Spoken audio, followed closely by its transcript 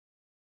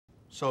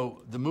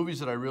So the movies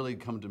that I really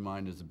come to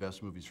mind as the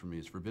best movies for me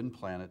is Forbidden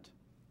Planet,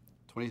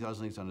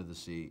 20,000 Leagues Under the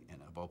Sea,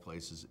 and of all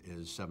places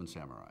is Seven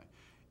Samurai.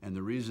 And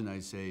the reason I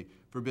say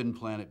Forbidden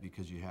Planet,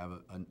 because you have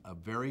a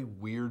very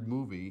weird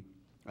movie.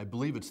 I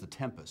believe it's The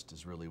Tempest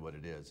is really what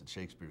it is. It's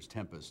Shakespeare's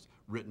Tempest,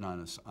 written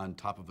on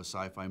top of a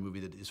sci-fi movie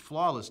that is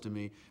flawless to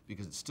me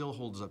because it still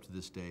holds up to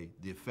this day.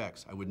 The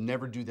effects, I would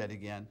never do that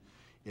again.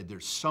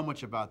 There's so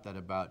much about that,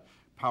 about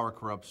power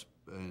corrupts,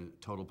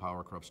 total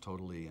power corrupts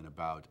totally, and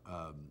about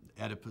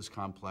Oedipus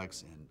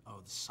complex, and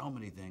oh, so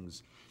many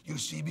things. You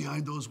see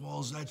behind those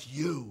walls, that's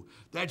you.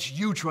 That's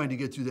you trying to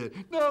get through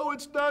that. No,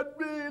 it's not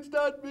me, it's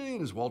not me.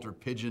 And as Walter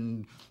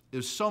Pidgeon,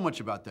 there's so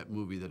much about that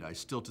movie that I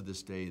still to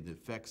this day, the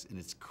effects, and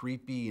it's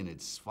creepy, and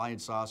it's flying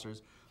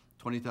saucers.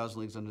 20,000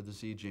 Leagues Under the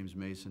Sea, James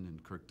Mason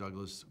and Kirk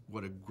Douglas,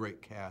 what a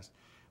great cast.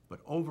 But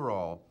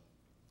overall,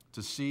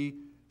 to see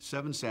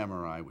Seven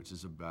Samurai, which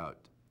is about,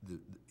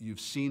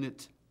 you've seen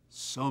it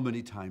so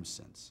many times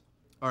since.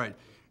 All right,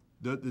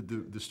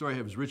 the story I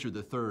have is Richard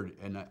III,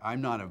 and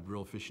I'm not a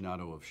real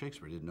aficionado of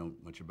Shakespeare. I didn't know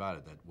much about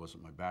it. That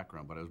wasn't my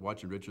background. But I was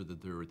watching Richard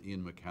III with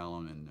Ian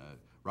McCallum and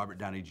Robert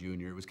Downey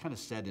Jr. It was kind of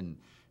set in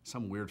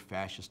some weird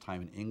fascist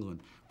time in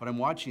England. But I'm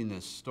watching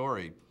this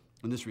story,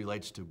 and this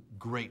relates to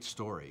great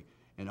story.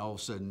 And all of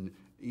a sudden,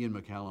 Ian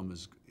McCallum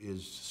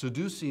is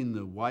seducing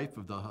the wife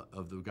of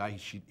the guy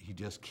he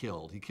just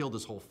killed. He killed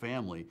his whole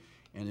family,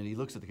 and then he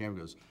looks at the camera and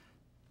goes,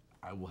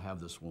 "I will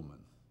have this woman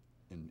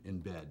in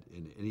bed."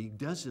 And he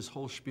does this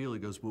whole spiel. He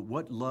goes, "But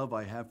what love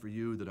I have for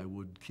you that I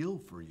would kill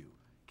for you.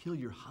 Kill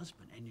your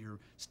husband and your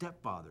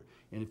stepfather.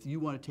 And if you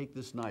want to take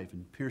this knife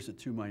and pierce it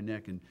through my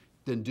neck, and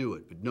then do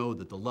it. But know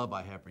that the love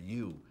I have for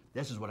you,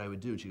 this is what I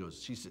would do." And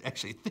she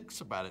actually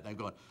thinks about it. And I'm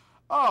going,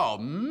 "Oh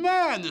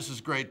man, this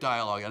is great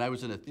dialogue." And I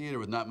was in a theater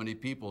with not many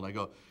people, and I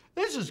go,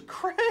 "This is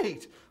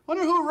great.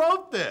 Wonder who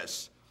wrote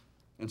this?"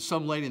 And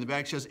some lady in the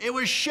back says, "It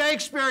was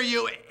Shakespeare,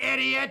 you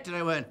idiot." And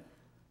I went,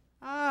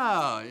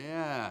 "Oh,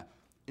 yeah."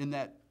 In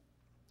that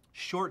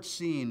short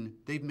scene,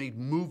 they've made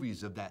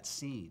movies of that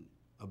scene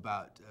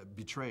about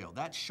betrayal.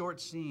 That short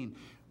scene,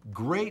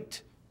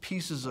 great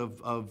pieces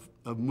of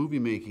movie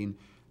making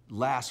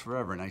last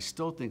forever. And I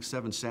still think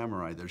Seven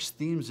Samurai, there's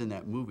themes in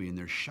that movie, and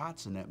there's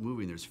shots in that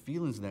movie, and there's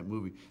feelings in that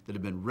movie that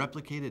have been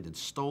replicated and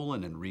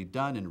stolen and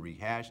redone and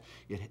rehashed.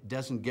 It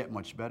doesn't get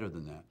much better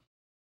than that.